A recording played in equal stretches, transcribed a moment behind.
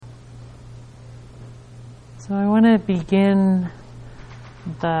So I want to begin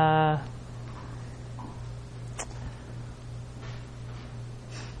the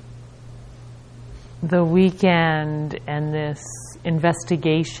weekend and this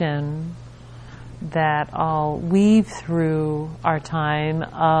investigation that I'll weave through our time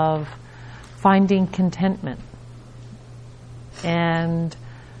of finding contentment, and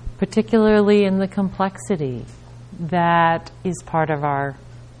particularly in the complexity that is part of our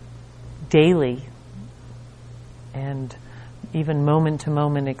daily and even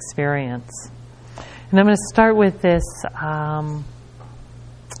moment-to-moment experience. And I'm going to start with this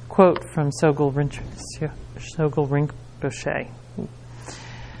quote from Sogyal Rinpoche.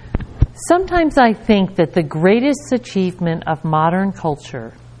 Sometimes I think that the greatest achievement of modern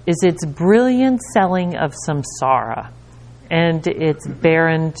culture is its brilliant selling of samsara and its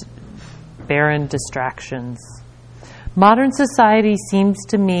barren distractions. Modern society seems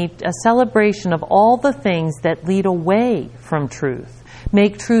to me a celebration of all the things that lead away from truth,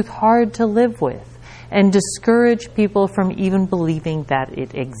 make truth hard to live with, and discourage people from even believing that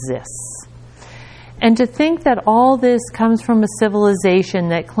it exists. And to think that all this comes from a civilization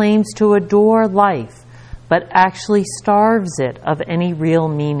that claims to adore life, but actually starves it of any real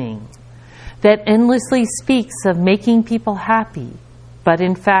meaning, that endlessly speaks of making people happy, but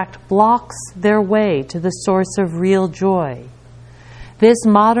in fact blocks their way to the source of real joy. This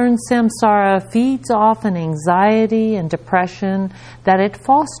modern samsara feeds off an anxiety and depression that it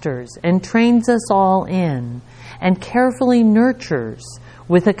fosters and trains us all in, and carefully nurtures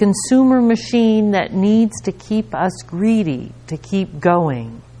with a consumer machine that needs to keep us greedy to keep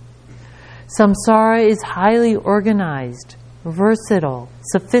going. Samsara is highly organized, versatile,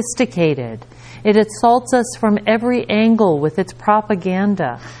 sophisticated. It assaults us from every angle with its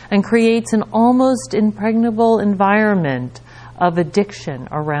propaganda and creates an almost impregnable environment of addiction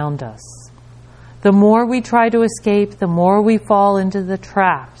around us. The more we try to escape, the more we fall into the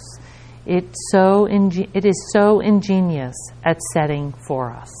traps it is so ingenious at setting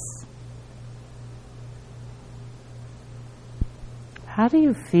for us. How do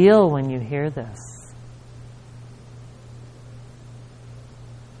you feel when you hear this?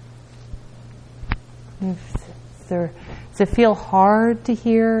 Does it feel hard to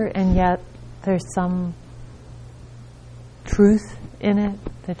hear, and yet there's some truth in it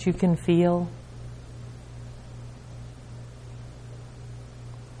that you can feel?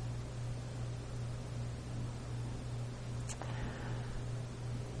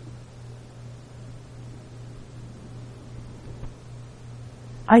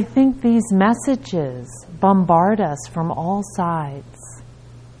 I think these messages bombard us from all sides.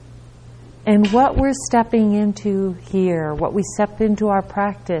 And what we're stepping into here, what we step into our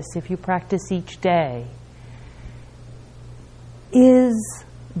practice, if you practice each day, is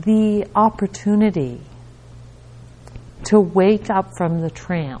the opportunity to wake up from the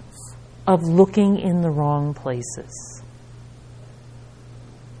trance of looking in the wrong places.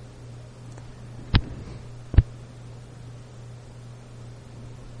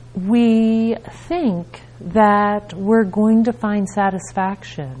 We think that we're going to find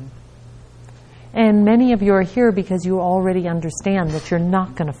satisfaction. And many of you are here because you already understand that you're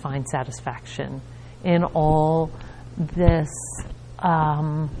not going to find satisfaction in all this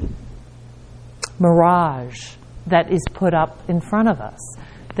mirage that is put up in front of us.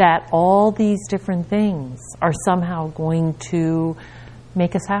 That all these different things are somehow going to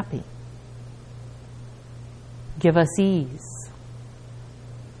make us happy, give us ease.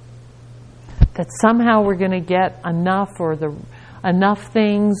 That somehow we're going to get enough enough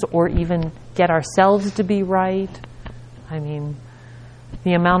things, or even get ourselves to be right. I mean,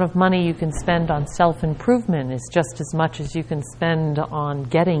 the amount of money you can spend on self-improvement is just as much as you can spend on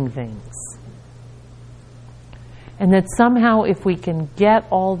getting things. And that somehow if we can get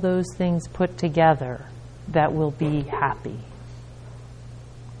all those things put together, that we'll be happy.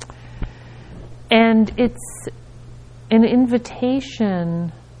 And it's an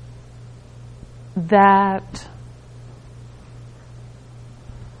invitation that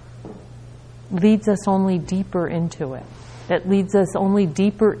leads us only deeper into it, that leads us only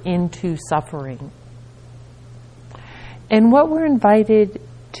deeper into suffering. And what we're invited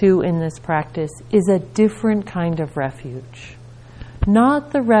to in this practice is a different kind of refuge.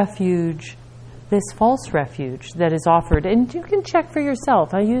 Not the refuge, this false refuge that is offered. And you can check for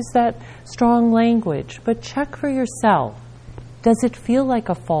yourself. I use that strong language, but check for yourself. Does it feel like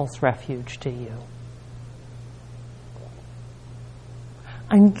a false refuge to you?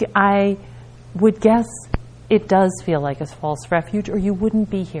 I would guess it does feel like a false refuge, or you wouldn't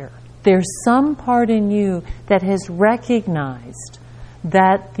be here. There's some part in you that has recognized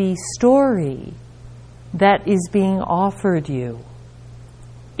that the story that is being offered you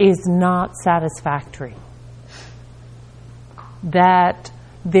is not satisfactory. That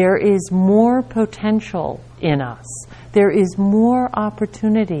there is more potential in us. There is more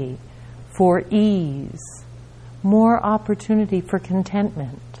opportunity for ease, more opportunity for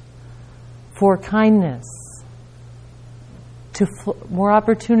contentment, for kindness, more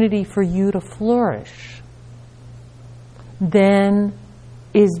opportunity for you to flourish than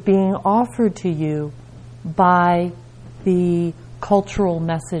is being offered to you by the cultural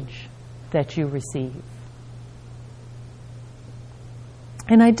message that you receive.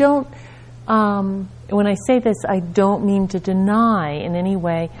 And I don't, when I say this, I don't mean to deny in any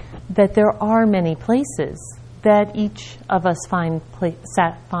way that there are many places that each of us find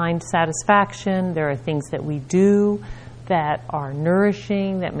satisfaction. There are things that we do that are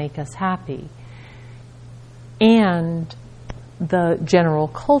nourishing, that make us happy. And the general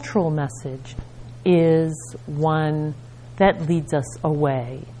cultural message is one that leads us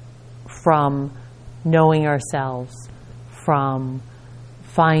away from knowing ourselves, from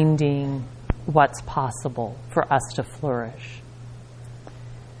finding what's possible for us to flourish.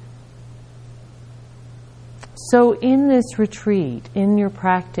 So in this retreat, in your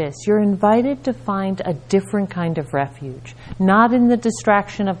practice, you're invited to find a different kind of refuge. Not in the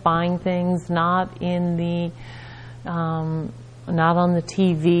distraction of buying things, not in the, not on the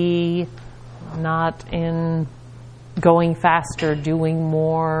TV, not in going faster, doing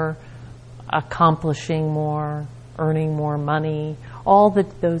more, accomplishing more, earning more money, all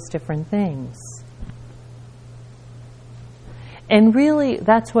those different things. And really,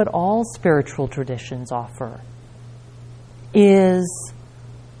 that's what all spiritual traditions offer, is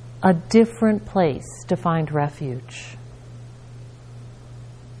a different place to find refuge.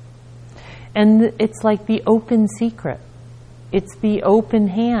 And it's like the open secret. It's the open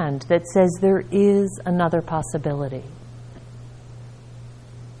hand that says there is another possibility.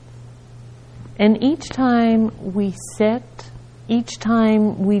 And each time we sit, each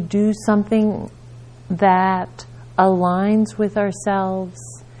time we do something that aligns with ourselves,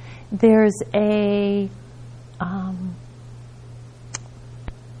 there's a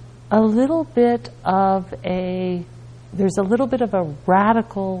little bit of a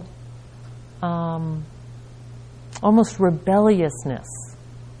radical, almost rebelliousness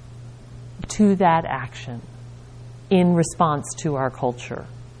to that action in response to our culture.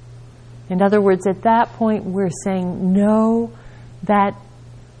 In other words, at that point we're saying, no, that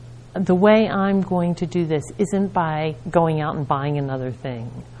the way I'm going to do this isn't by going out and buying another thing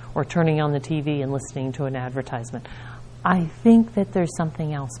or turning on the TV and listening to an advertisement. I think that there's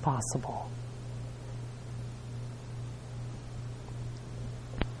something else possible.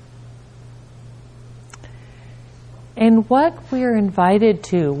 And what we're invited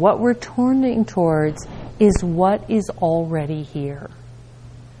to, what we're turning towards, is what is already here.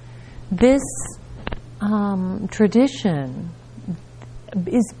 This tradition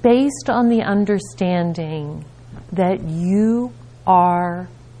is based on the understanding that you are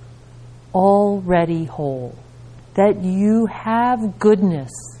already whole, that you have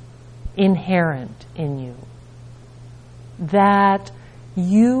goodness inherent in you, that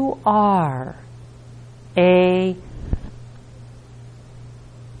you are a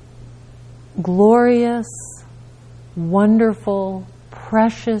glorious, wonderful,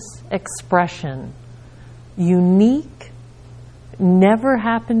 precious expression, unique, never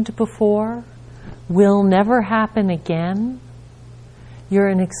happened before, will never happen again. You're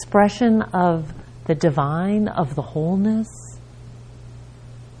an expression of the divine, of the wholeness,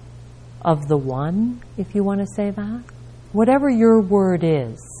 of the one, if you want to say that. Whatever your word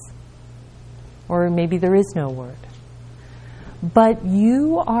is, or maybe there is no word. But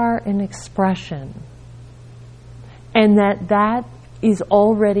you are an expression, and that is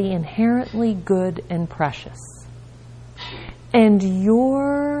already inherently good and precious. And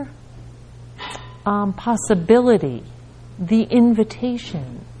your possibility, the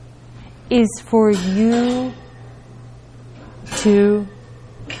invitation, is for you to...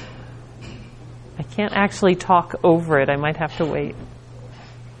 I can't actually talk over it. I might have to wait.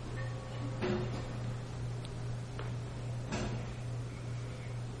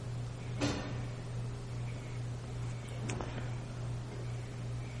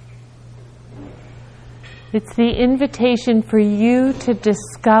 It's the invitation for you to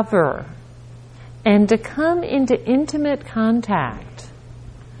discover and to come into intimate contact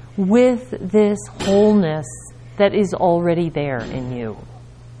with this wholeness that is already there in you.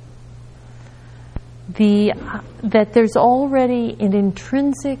 That there's already an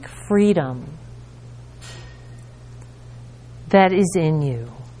intrinsic freedom that is in you.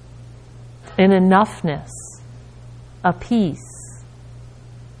 an enoughness, a peace.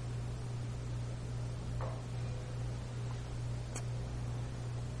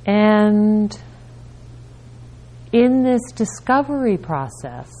 And in this discovery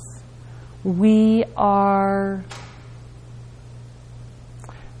process, we are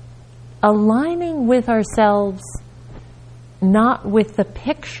aligning with ourselves, not with the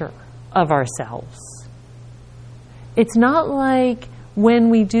picture of ourselves. It's not like when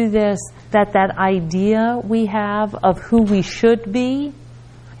we do this, that idea we have of who we should be,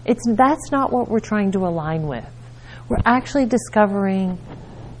 that's not what we're trying to align with. We're actually discovering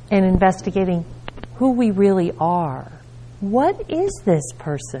and investigating who we really are. What is this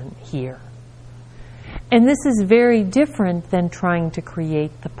person here? And this is very different than trying to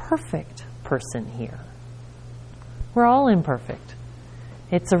create the perfect person here. We're all imperfect.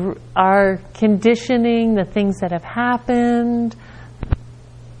 It's our conditioning, the things that have happened.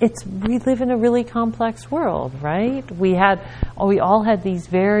 We live in a really complex world, right? We all had these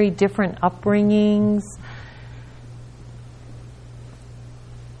very different upbringings.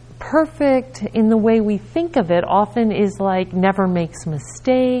 Perfect in the way we think of it often is like never makes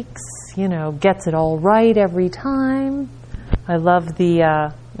mistakes, gets it all right every time. I love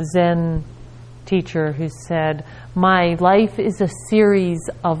the Zen teacher who said, "My life is a series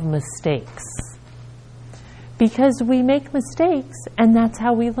of mistakes." Because we make mistakes, and that's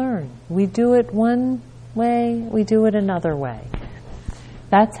how we learn. We do it one way, we do it another way.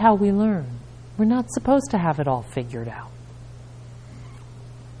 That's how we learn. We're not supposed to have it all figured out.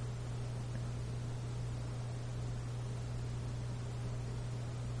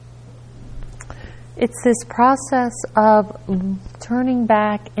 It's this process of turning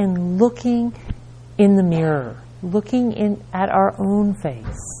back and looking in the mirror, looking at our own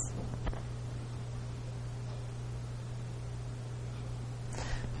face.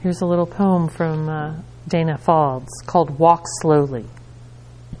 Here's a little poem from Dana Faulds called "Walk Slowly."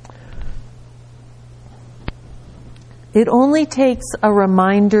 It only takes a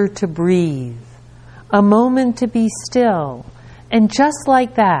reminder to breathe, a moment to be still, and just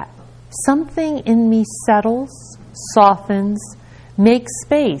like that, something in me settles, softens, makes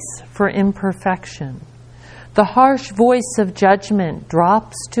space for imperfection. The harsh voice of judgment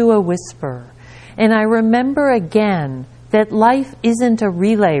drops to a whisper, and I remember again that life isn't a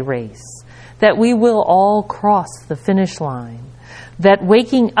relay race, that we will all cross the finish line, that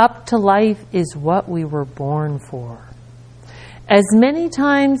waking up to life is what we were born for. As many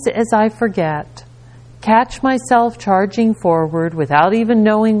times as I forget, catch myself charging forward without even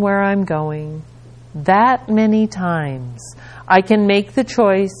knowing where I'm going, that many times I can make the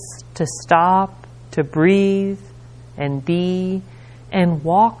choice to stop, to breathe and be, and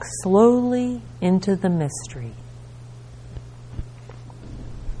walk slowly into the mystery.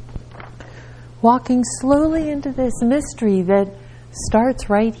 Walking slowly into this mystery that starts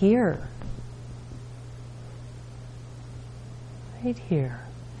right here. Right here.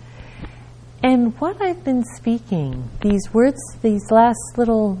 And what I've been speaking, these words, these last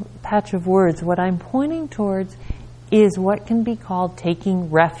little patch of words, what I'm pointing towards is what can be called taking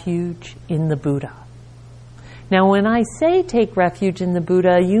refuge in the Buddha. Now, when I say take refuge in the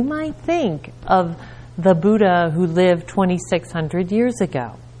Buddha, you might think of the Buddha who lived 2,600 years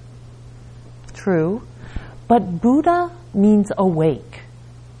ago. True. But Buddha means awake.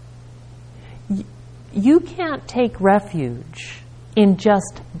 You can't take refuge in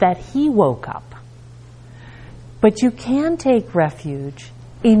just that he woke up. But you can take refuge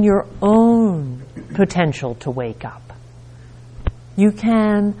in your own potential to wake up. You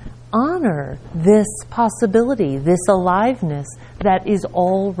can honor this possibility, this aliveness that is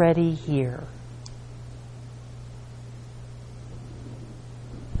already here.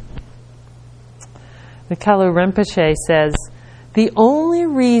 Mikalu Rinpoche says, the only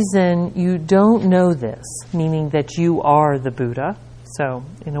reason you don't know this, meaning that you are the Buddha, so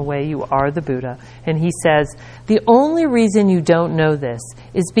in a way you are the Buddha, and he says, the only reason you don't know this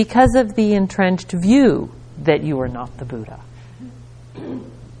is because of the entrenched view that you are not the Buddha.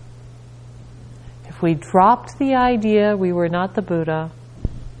 If we dropped the idea we were not the Buddha,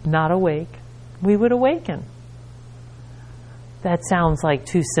 not awake, we would awaken. That sounds like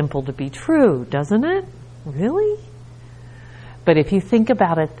too simple to be true, doesn't it? Really? But if you think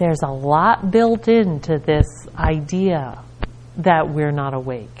about it, there's a lot built into this idea that we're not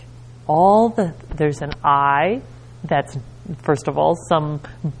awake. There's an I, that's first of all some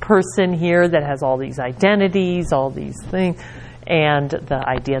person here that has all these identities, all these things, and the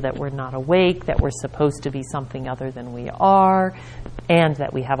idea that we're not awake, that we're supposed to be something other than we are, and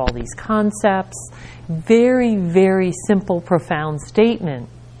that we have all these concepts. Very, very simple, profound statement,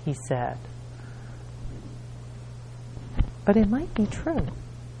 he said. but it might be true.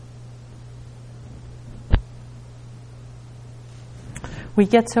 We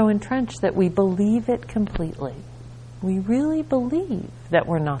get so entrenched that we believe it completely. We really believe that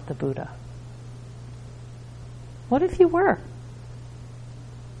we're not the Buddha. What if you were?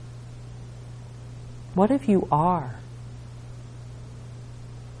 What if you are?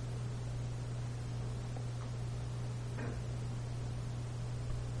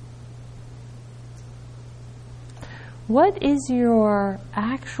 What is your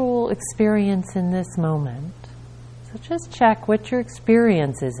actual experience in this moment? So just check what your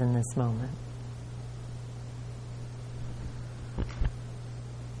experience is in this moment.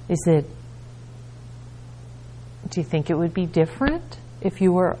 Do you think it would be different if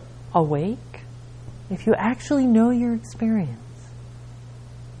you were awake? If you actually know your experience?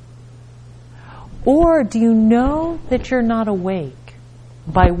 Or do you know that you're not awake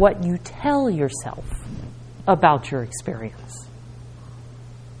by what you tell yourself about your experience?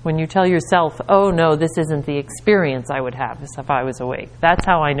 When you tell yourself, oh no, this isn't the experience I would have if I was awake. That's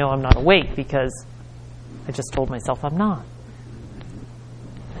how I know I'm not awake, because I just told myself I'm not.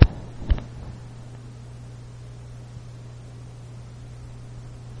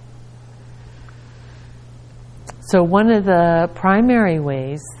 So one of the primary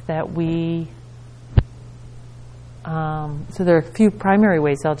ways that so there are a few primary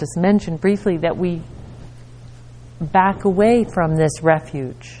ways I'll just mention briefly that we back away from this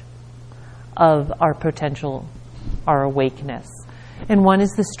refuge of our potential, our awakeness. And one is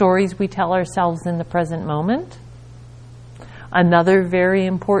the stories we tell ourselves in the present moment. Another very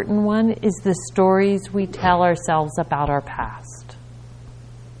important one is the stories we tell ourselves about our past.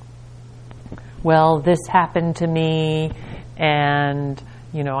 Well, this happened to me, and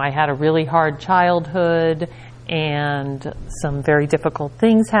I had a really hard childhood, and some very difficult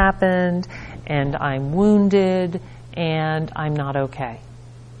things happened, and I'm wounded, and I'm not okay.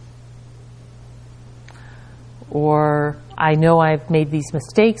 Or I know I've made these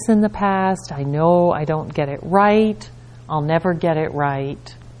mistakes in the past. I know I don't get it right. I'll never get it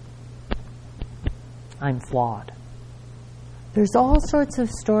right. I'm flawed. There's all sorts of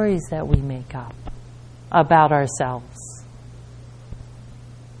stories that we make up about ourselves.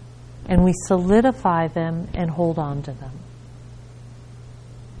 And we solidify them and hold on to them.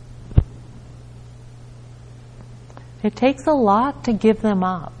 It takes a lot to give them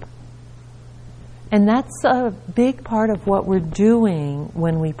up. And that's a big part of what we're doing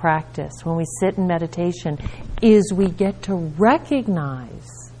when we practice, when we sit in meditation, is we get to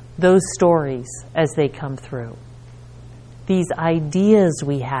recognize those stories as they come through. These ideas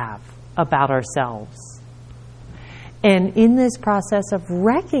we have about ourselves. And in this process of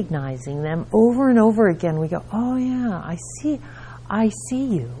recognizing them over and over again, we go, oh yeah, I see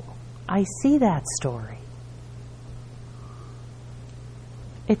you. I see that story.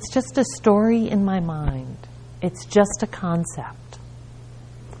 It's just a story in my mind. It's just a concept.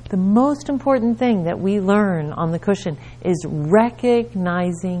 The most important thing that we learn on the cushion is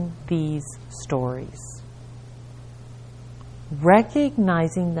recognizing these stories.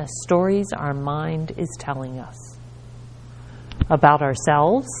 Recognizing the stories our mind is telling us about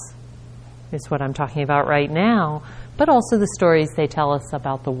ourselves is what I'm talking about right now, but also the stories they tell us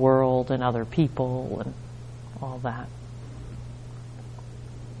about the world and other people and all that.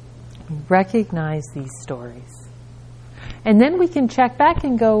 Recognize these stories. And then we can check back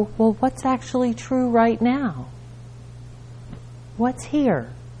and go, well, what's actually true right now? What's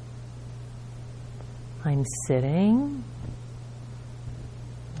here? I'm sitting.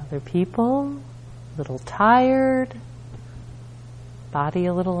 Other people, a little tired. Body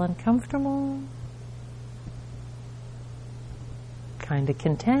a little uncomfortable. Kind of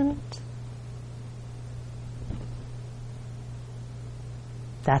content.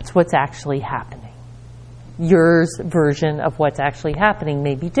 That's what's actually happening. Your version of what's actually happening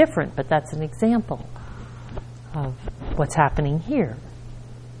may be different, but that's an example of what's happening here.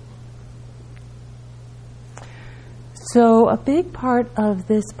 So a big part of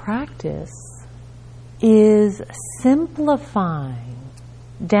this practice is simplifying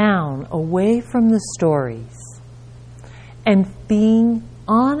down away from the stories and being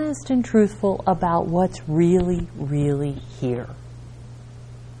honest and truthful about what's really, really here.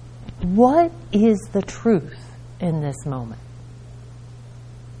 What is the truth in this moment?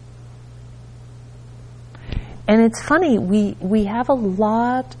 And it's funny, we have a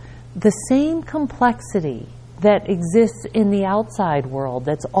lot, the same complexity that exists in the outside world,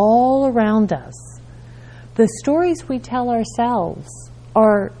 that's all around us. The stories we tell ourselves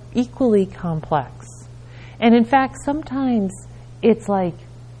are equally complex. And in fact, sometimes it's like,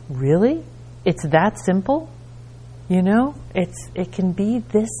 really? It's that simple? You know, it can be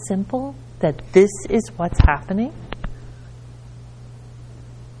this simple, that this is what's happening.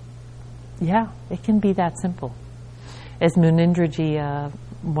 Yeah, it can be that simple. As Munindraji, a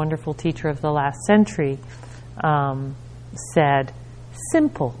wonderful teacher of the last century, said,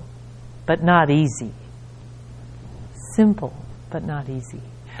 simple, but not easy. Simple, but not easy.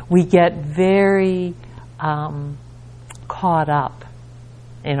 We get very caught up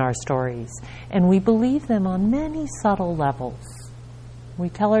in our stories, and we believe them on many subtle levels. We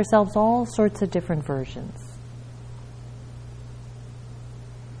tell ourselves all sorts of different versions.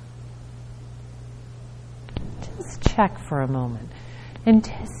 Just check for a moment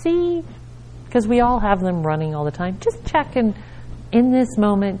and see, because we all have them running all the time, just check and in this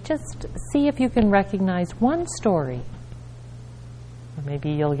moment, just see if you can recognize one story. Or maybe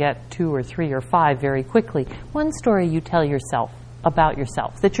you'll get 2 or 3 or 5 very quickly. One story you tell yourself about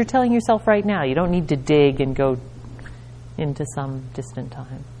yourself, that you're telling yourself right now. You don't need to dig and go into some distant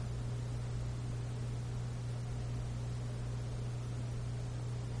time.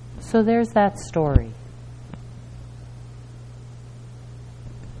 So there's that story.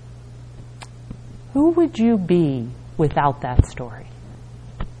 Who would you be without that story?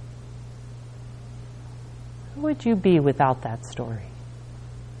 Who would you be without that story?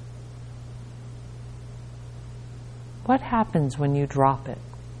 What happens when you drop it?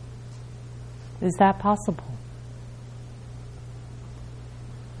 Is that possible?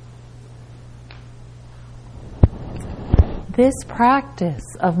 This practice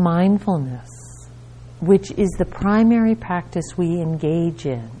of mindfulness, which is the primary practice we engage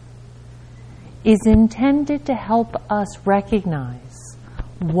in, is intended to help us recognize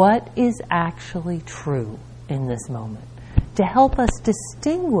what is actually true in this moment, to help us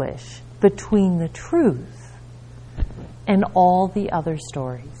distinguish between the truth and all the other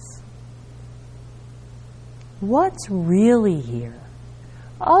stories. What's really here?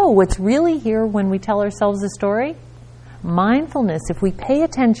 Oh, what's really here when we tell ourselves a story? Mindfulness, if we pay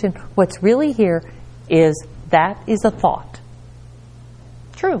attention, what's really here is that is a thought.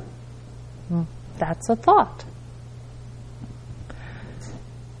 True. That's a thought.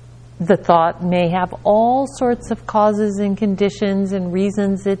 The thought may have all sorts of causes and conditions and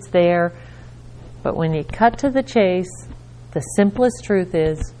reasons it's there, but when you cut to the chase, the simplest truth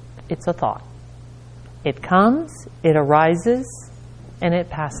is it's a thought. It comes, it arises, and it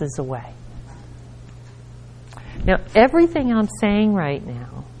passes away. Now, everything I'm saying right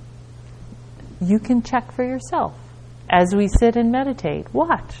now, you can check for yourself. As we sit and meditate,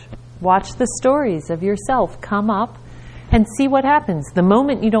 watch the stories of yourself come up and see what happens. The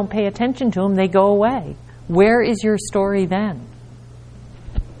moment you don't pay attention to them, they go away. Where is your story then?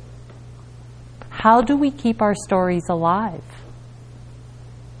 How do we keep our stories alive?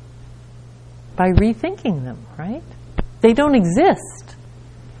 By rethinking them, right? They don't exist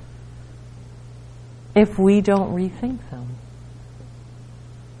if we don't rethink them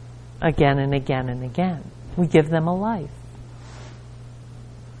again and again and again. We give them a life.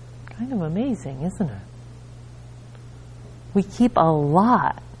 Kind of amazing, isn't it? We keep a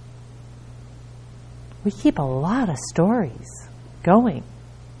lot of stories going.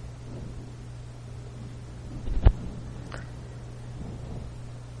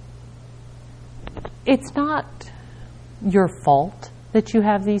 It's not your fault that you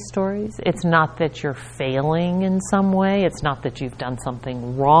have these stories. It's not that you're failing in some way. It's not that you've done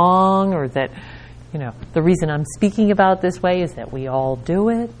something wrong, or that, the reason I'm speaking about this way is that we all do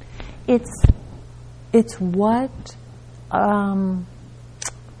it. It's what,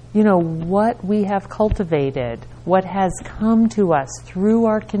 what we have cultivated, what has come to us through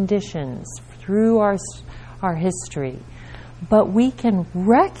our conditions, through our history. But we can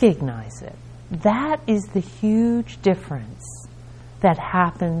recognize it. That is the huge difference that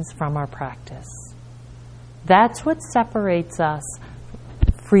happens from our practice. That's what separates us,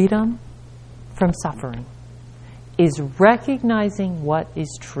 freedom from suffering, is recognizing what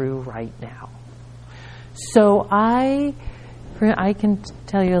is true right now. So I can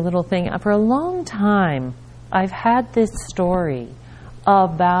tell you a little thing. For a long time, I've had this story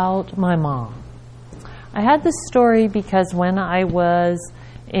about my mom. I had this story because when I was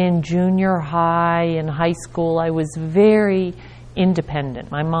in junior high and high school, I was very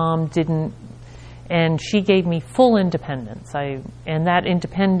independent. My mom didn't, and she gave me full independence. And that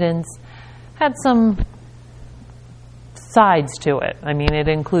independence had some sides to it. I mean, it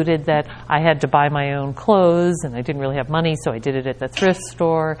included that I had to buy my own clothes, and I didn't really have money, so I did it at the thrift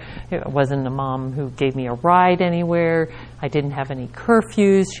store. It wasn't a mom who gave me a ride anywhere. I didn't have any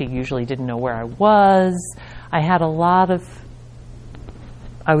curfews. She usually didn't know where I was. I had a lot of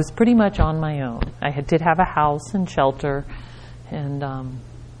I was pretty much on my own. I did have a house and shelter, and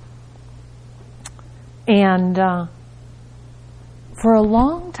for a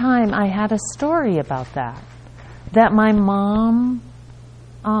long time I had a story about that my mom,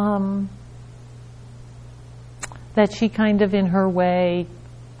 that she kind of in her way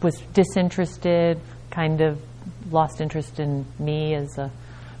was disinterested, kind of lost interest in me as a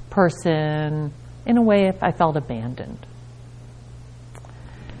person. In a way, I felt abandoned.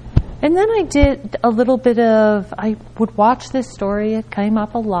 And then I did a little bit of, I would watch this story, it came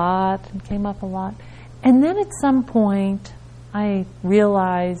up a lot. And then at some point, I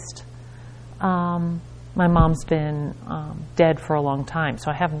realized my mom's been dead for a long time,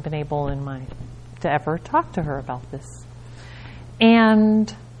 so I haven't been able to ever talk to her about this.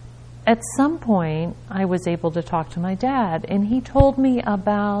 And at some point, I was able to talk to my dad, and he told me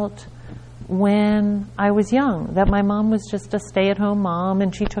about when I was young, that my mom was just a stay-at-home mom,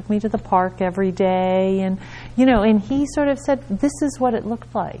 and she took me to the park every day, and and he sort of said, this is what it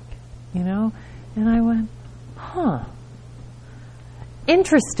looked like, and I went, huh.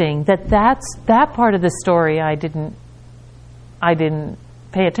 Interesting that part of the story I didn't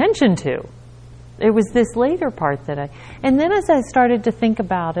pay attention to. It was this later part and then as I started to think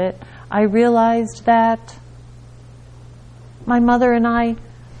about it, I realized that my mother and I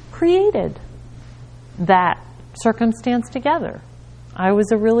created that circumstance together. I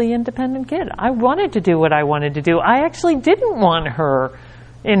was a really independent kid. I wanted to do what I wanted to do. I actually didn't want her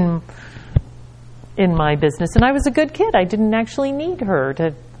in my business, and I was a good kid. I didn't actually need her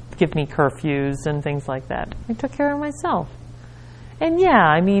to give me curfews and things like that. I took care of myself. And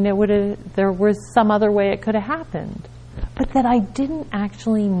there was some other way it could have happened, but that I didn't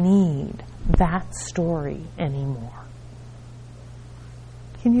actually need that story anymore.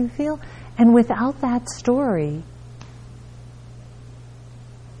 Can you feel? And without that story,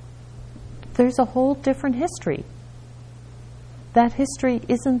 there's a whole different history. That history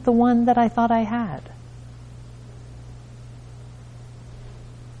isn't the one that I thought I had.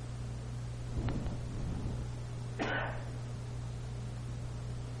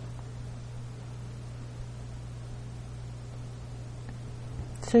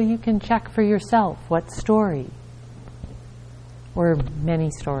 So you can check for yourself what story or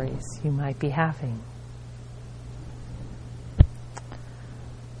many stories you might be having.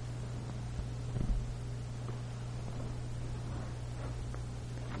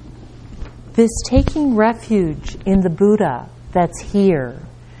 This taking refuge in the Buddha that's here.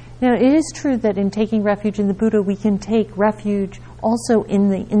 Now, it is true that in taking refuge in the Buddha, we can take refuge also in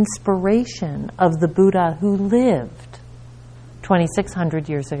the inspiration of the Buddha who lived 2,600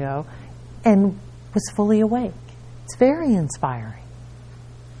 years ago and was fully awake. It's very inspiring.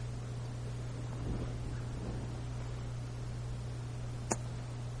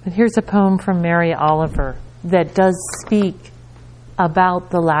 But here's a poem from Mary Oliver that does speak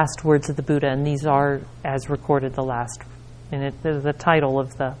about the last words of the Buddha, and these are as recorded the last. And the title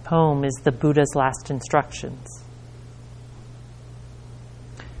of the poem is The Buddha's Last Instructions.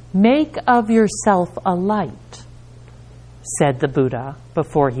 Make of yourself a light, said the Buddha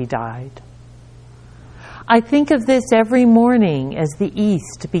before he died. I think of this every morning as the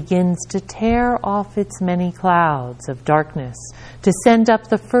east begins to tear off its many clouds of darkness to send up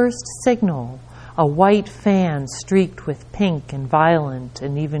the first signal, a white fan streaked with pink and violet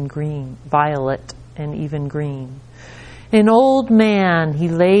and even green. An old man, he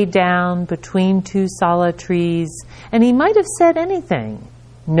lay down between two sala trees, and he might have said anything,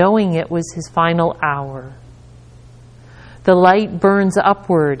 knowing it was his final hour. The light burns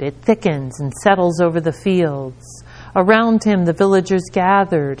upward, it thickens and settles over the fields. Around him the villagers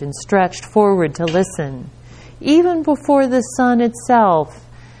gathered and stretched forward to listen. Even before the sun itself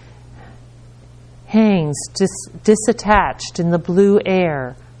hangs disattached in the blue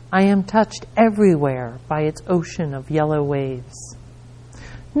air, I am touched everywhere by its ocean of yellow waves.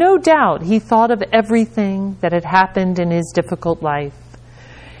 No doubt he thought of everything that had happened in his difficult life.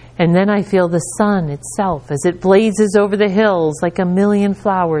 And then I feel the sun itself as it blazes over the hills like a million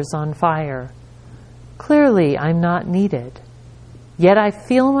flowers on fire. Clearly, I'm not needed. Yet I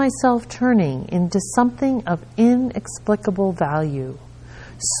feel myself turning into something of inexplicable value.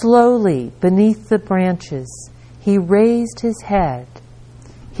 Slowly, beneath the branches, he raised his head.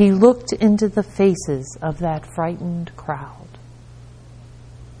 He looked into the faces of that frightened crowd.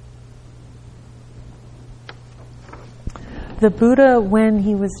 The Buddha, when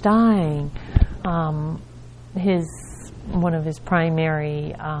he was dying, one of his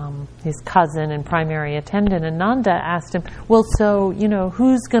primary, his cousin and primary attendant, Ananda, asked him, well, so,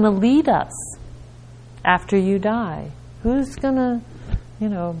 who's going to lead us after you die? Who's going to,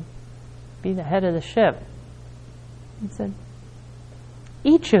 be the head of the ship. He said,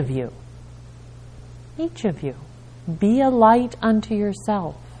 each of you, be a light unto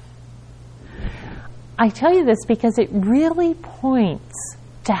yourself. I tell you this because it really points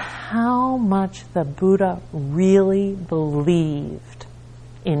to how much the Buddha really believed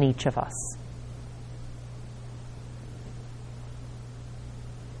in each of us.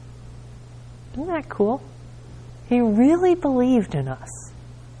 Isn't that cool? He really believed in us,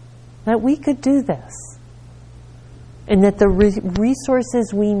 that we could do this, and that the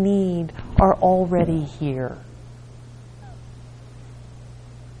resources we need are already here.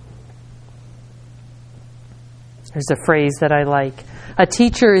 There's a phrase that I like. A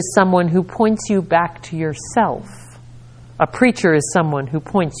teacher is someone who points you back to yourself. A preacher is someone who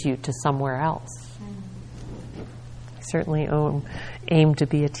points you to somewhere else. I certainly aim to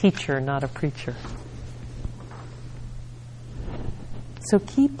be a teacher, not a preacher. So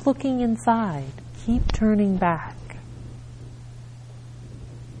keep looking inside. Keep turning back.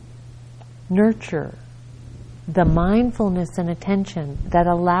 Nurture the mindfulness and attention that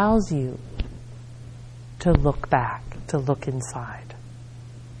allows you to look back, to look inside.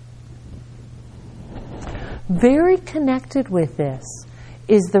 Very connected with this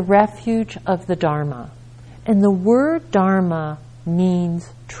is the refuge of the Dharma. And the word Dharma means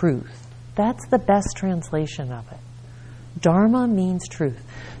truth. That's the best translation of it. Dharma means truth.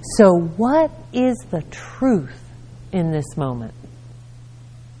 So what is the truth in this moment?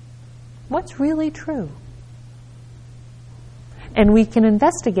 What's really true? And we can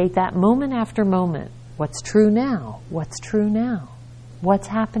investigate that moment after moment. What's true now? What's true now? What's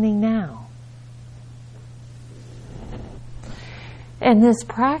happening now? And this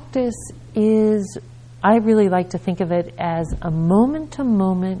practice is, I really like to think of it as a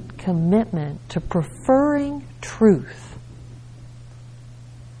moment-to-moment commitment to preferring truth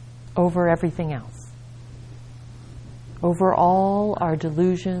over everything else, over all our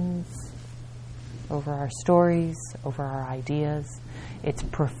delusions, over our stories, over our ideas. It's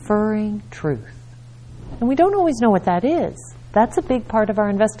preferring truth. And we don't always know what that is. That's a big part of our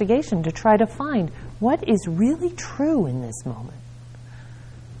investigation, to try to find what is really true in this moment.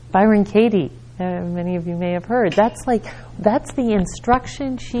 Byron Katie, many of you may have heard, that's the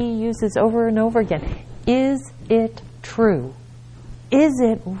instruction she uses over and over again. Is it true? Is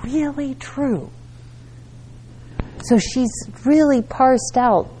it really true? So she's really parsed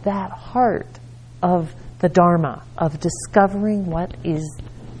out that heart of the Dharma, of discovering what is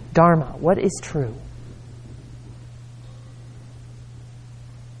Dharma, what is true.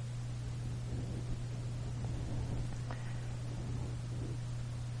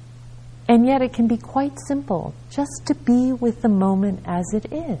 And yet it can be quite simple. Just to be with the moment as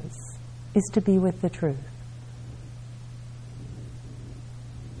it is to be with the truth.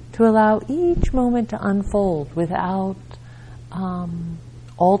 To allow each moment to unfold without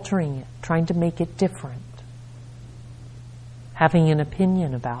altering it, trying to make it different, having an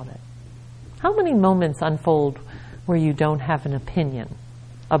opinion about it. How many moments unfold where you don't have an opinion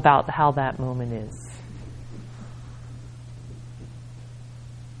about how that moment is?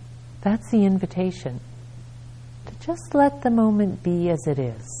 That's the invitation, to just let the moment be as it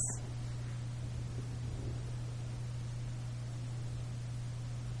is.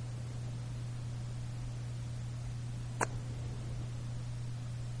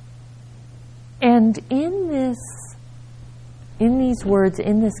 And in these words,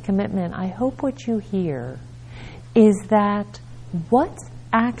 in this commitment, I hope what you hear is that what's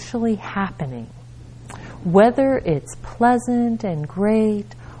actually happening, whether it's pleasant and great,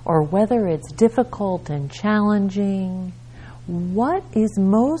 or whether it's difficult and challenging, what is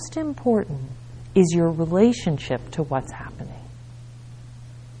most important is your relationship to what's happening.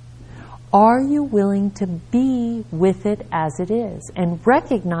 Are you willing to be with it as it is and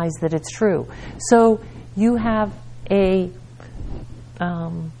recognize that it's true? So you have a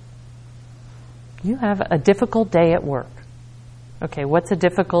difficult day at work. Okay, what's a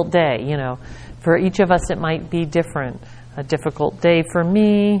difficult day? For each of us it might be different. A difficult day for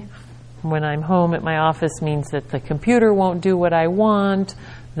me when I'm home at my office means that the computer won't do what I want,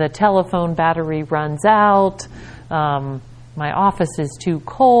 the telephone battery runs out, my office is too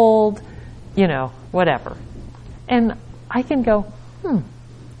cold, whatever. And I can go,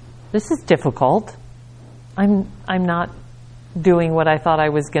 this is difficult. I'm not doing what I thought I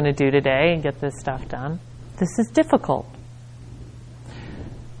was going to do today and get this stuff done. This is difficult.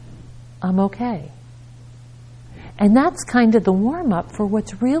 I'm okay. And that's kind of the warm-up for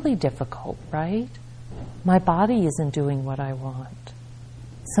what's really difficult, right? My body isn't doing what I want.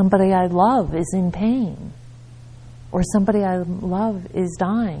 Somebody I love is in pain. or somebody I love is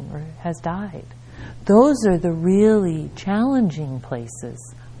dying or has died. Those are the really challenging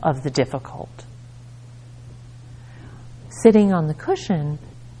places of the difficult. Sitting on the cushion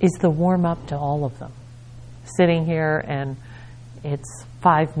is the warm-up to all of them. Sitting here and it's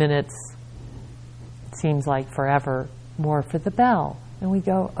 5 minutes, it seems like forever, more for the bell. And we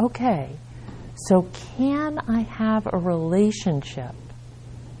go, okay, so can I have a relationship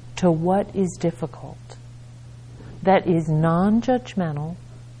to what is difficult that is non-judgmental,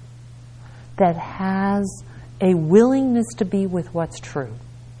 that has a willingness to be with what's true?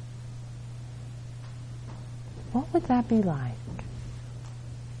 What would that be like?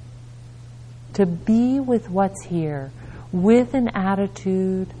 To be with what's here with an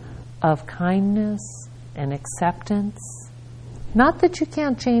attitude of kindness and acceptance. Not that you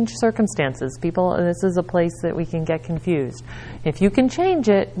can't change circumstances. People, this is a place that we can get confused. If you can change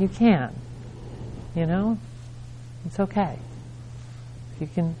it, you can. You know? It's okay. If you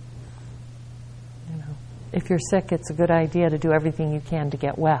can, if you're sick, it's a good idea to do everything you can to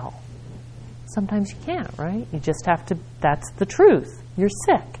get well. Sometimes you can't, right? You just have to, that's the truth. You're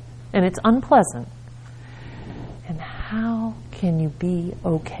sick, and it's unpleasant. And how can you be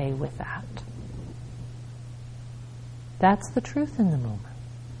okay with that? That's the truth in the moment.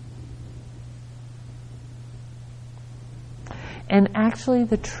 And actually,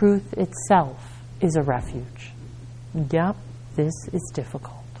 the truth itself is a refuge. Yep, this is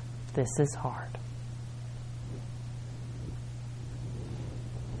difficult. This is hard.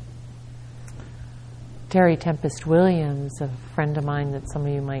 Terry Tempest Williams, a friend of mine that some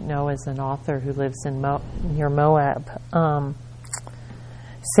of you might know as an author who lives in near Moab,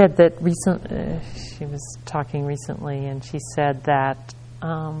 said that she was talking recently, and she said that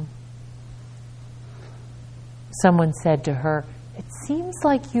someone said to her, "It seems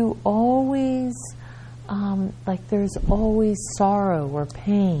like you always, like there's always sorrow or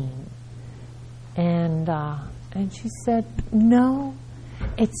pain," and she said, "No.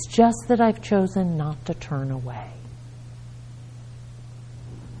 It's just that I've chosen not to turn away."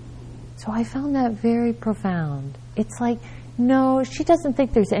 So I found that very profound. It's like, no, she doesn't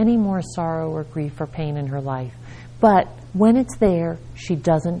think there's any more sorrow or grief or pain in her life. But when it's there, she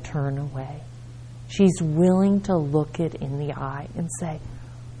doesn't turn away. She's willing to look it in the eye and say,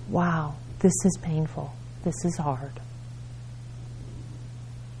 wow, this is painful. This is hard.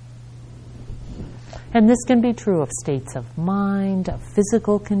 And this can be true of states of mind, of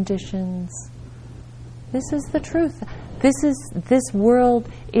physical conditions. This is the truth. This world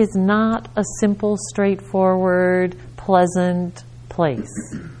is not a simple, straightforward, pleasant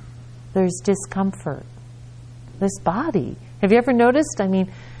place. There's discomfort. This body. Have you ever noticed? I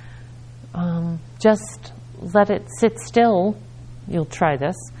mean, just let it sit still. You'll try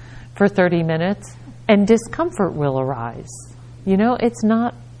this for 30 minutes, and discomfort will arise. You know, it's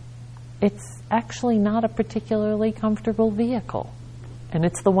actually not a particularly comfortable vehicle, and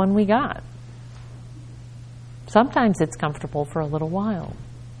it's the one we got. Sometimes it's comfortable for a little while,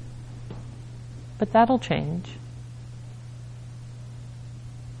 but that'll change.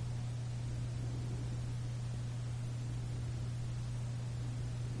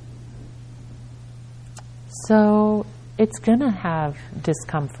 So it's going to have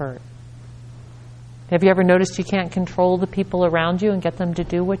discomfort. Have you ever noticed you can't control the people around you and get them to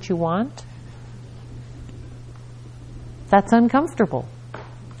do what you want? That's uncomfortable.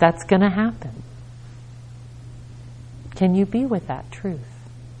 That's going to happen. Can you be with that truth?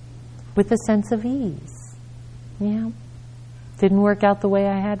 With a sense of ease? Yeah. Didn't work out the way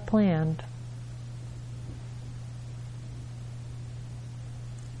I had planned.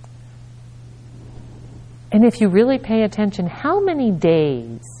 And if you really pay attention, how many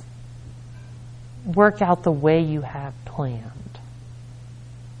days work out the way you have planned?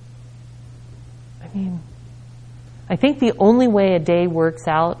 I mean, I think the only way a day works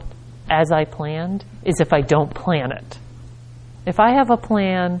out as I planned is if I don't plan it. If I have a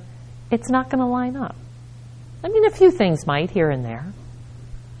plan, it's not going to line up. I mean, a few things might here and there.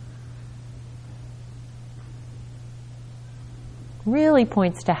 Really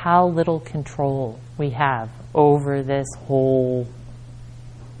points to how little control we have over this whole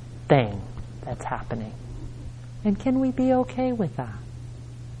thing that's happening. And can we be okay with that?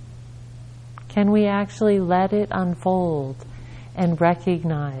 Can we actually let it unfold and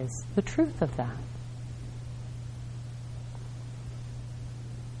recognize the truth of that?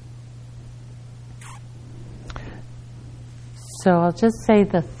 So I'll just say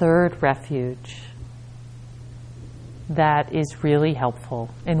the third refuge that is really helpful,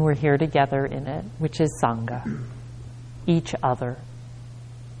 and we're here together in it, which is Sangha, each other.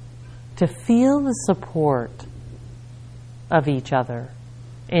 To feel the support of each other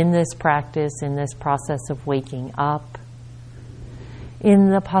in this practice, in this process of waking up, in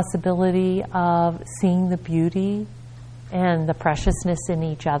the possibility of seeing the beauty and the preciousness in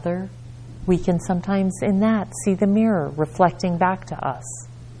each other. We can sometimes in that see the mirror reflecting back to us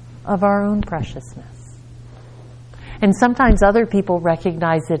of our own preciousness. And sometimes other people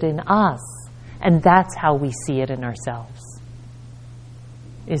recognize it in us, and that's how we see it in ourselves,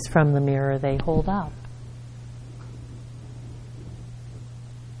 is from the mirror they hold up.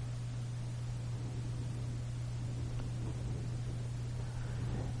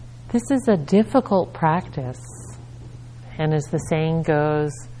 This is a difficult practice, and as the saying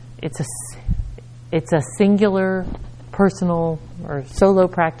goes, it's a singular, personal, or solo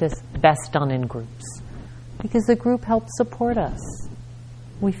practice best done in groups, because the group helps support us.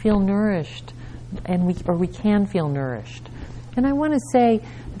 We feel nourished, and we can feel nourished. And I want to say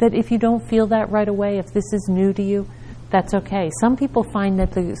that if you don't feel that right away, if this is new to you, that's okay. Some people find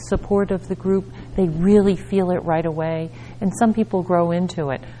that the support of the group, they really feel it right away, and some people grow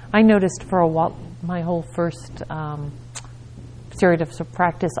into it. I noticed for a while, my whole first period of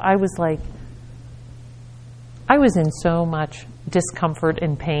practice, I was in so much discomfort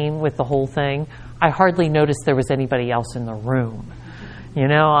and pain with the whole thing. I hardly noticed there was anybody else in the room. You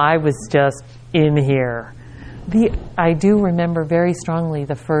know, I was just in here. I do remember very strongly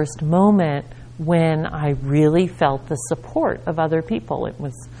the first moment when I really felt the support of other people.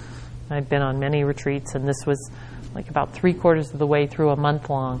 I'd been on many retreats, and this was like about 3/4 of the way through a month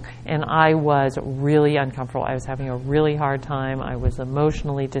long, and I was really uncomfortable. I was having a really hard time. I was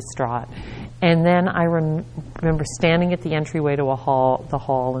emotionally distraught. And then I remember standing at the entryway to the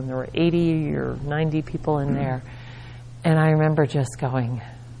hall, and there were 80 or 90 people in there. And I remember just going,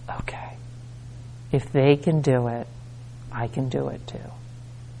 okay, if they can do it, I can do it too.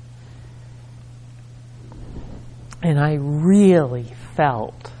 And I really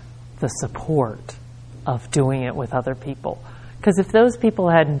felt the support of doing it with other people. Because if those people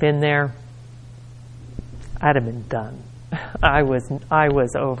hadn't been there, I'd have been done. I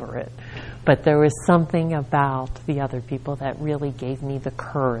was over it. But there was something about the other people that really gave me the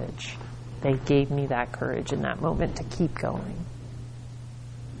courage. They gave me that courage in that moment to keep going.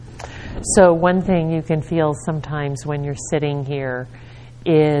 So one thing you can feel sometimes when you're sitting here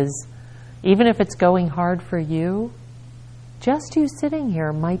is, even if it's going hard for you, just you sitting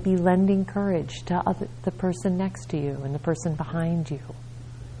here might be lending courage to the person next to you and the person behind you.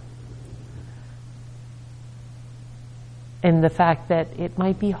 And the fact that it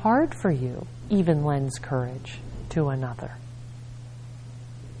might be hard for you even lends courage to another.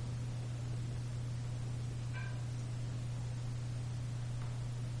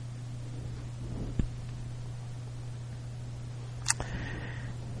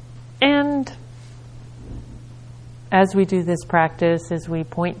 And as we do this practice, as we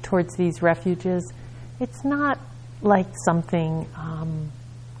point towards these refuges, it's not like something,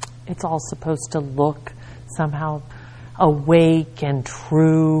 it's all supposed to look somehow awake and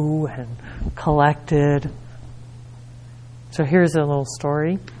true and collected. So here's a little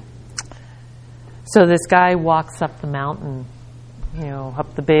story. So this guy walks up the mountain,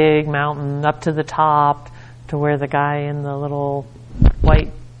 up the big mountain, up to the top, to where the guy in the little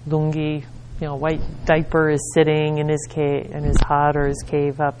white lungi, white diaper is sitting in his cave, in his hut or his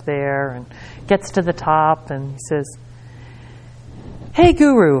cave up there, and gets to the top and he says, "Hey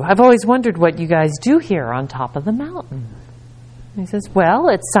Guru, I've always wondered what you guys do here on top of the mountain." And he says, "Well,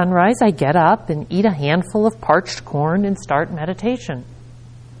 at sunrise I get up and eat a handful of parched corn and start meditation.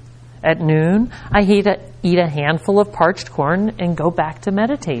 At noon I eat a handful of parched corn and go back to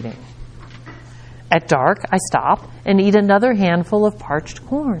meditating. At dark I stop and eat another handful of parched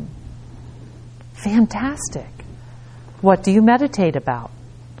corn." Fantastic. What do you meditate about?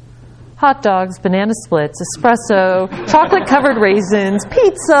 Hot dogs, banana splits, espresso, chocolate-covered raisins,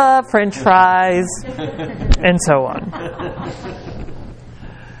 pizza, French fries, and so on.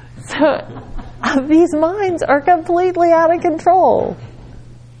 So these minds are completely out of control.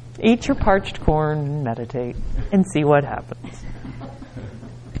 Eat your parched corn, meditate, and see what happens.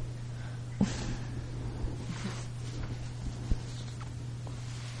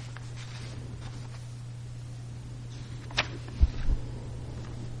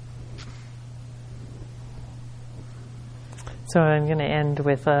 So I'm going to end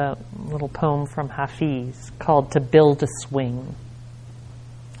with a little poem from Hafiz called "To Build a Swing."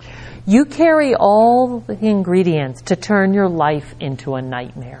 You carry all the ingredients to turn your life into a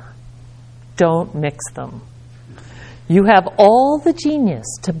nightmare. Don't mix them. You have all the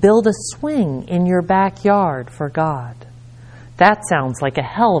genius to build a swing in your backyard for God. That sounds like a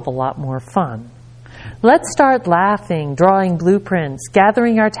hell of a lot more fun. Let's start laughing, drawing blueprints,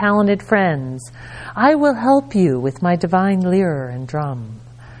 gathering our talented friends. I will help you with my divine lyre and drum.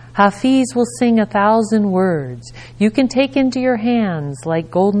 Hafiz will sing 1,000 words. You can take into your hands, like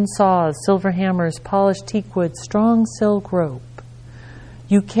golden saws, silver hammers, polished teakwood, strong silk rope.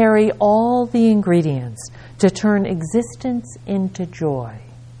 You carry all the ingredients to turn existence into joy.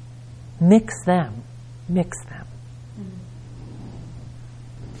 Mix them. Mix them.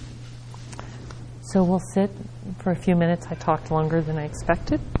 So we'll sit for a few minutes. I talked longer than I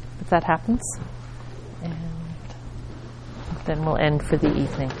expected, but that happens. And then we'll end for the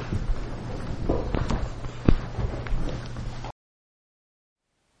evening.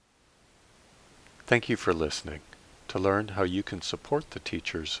 Thank you for listening. To learn how you can support the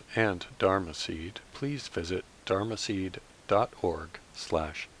teachers and Dharma Seed, please visit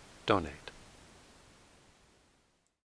dharmaseed.org/donate.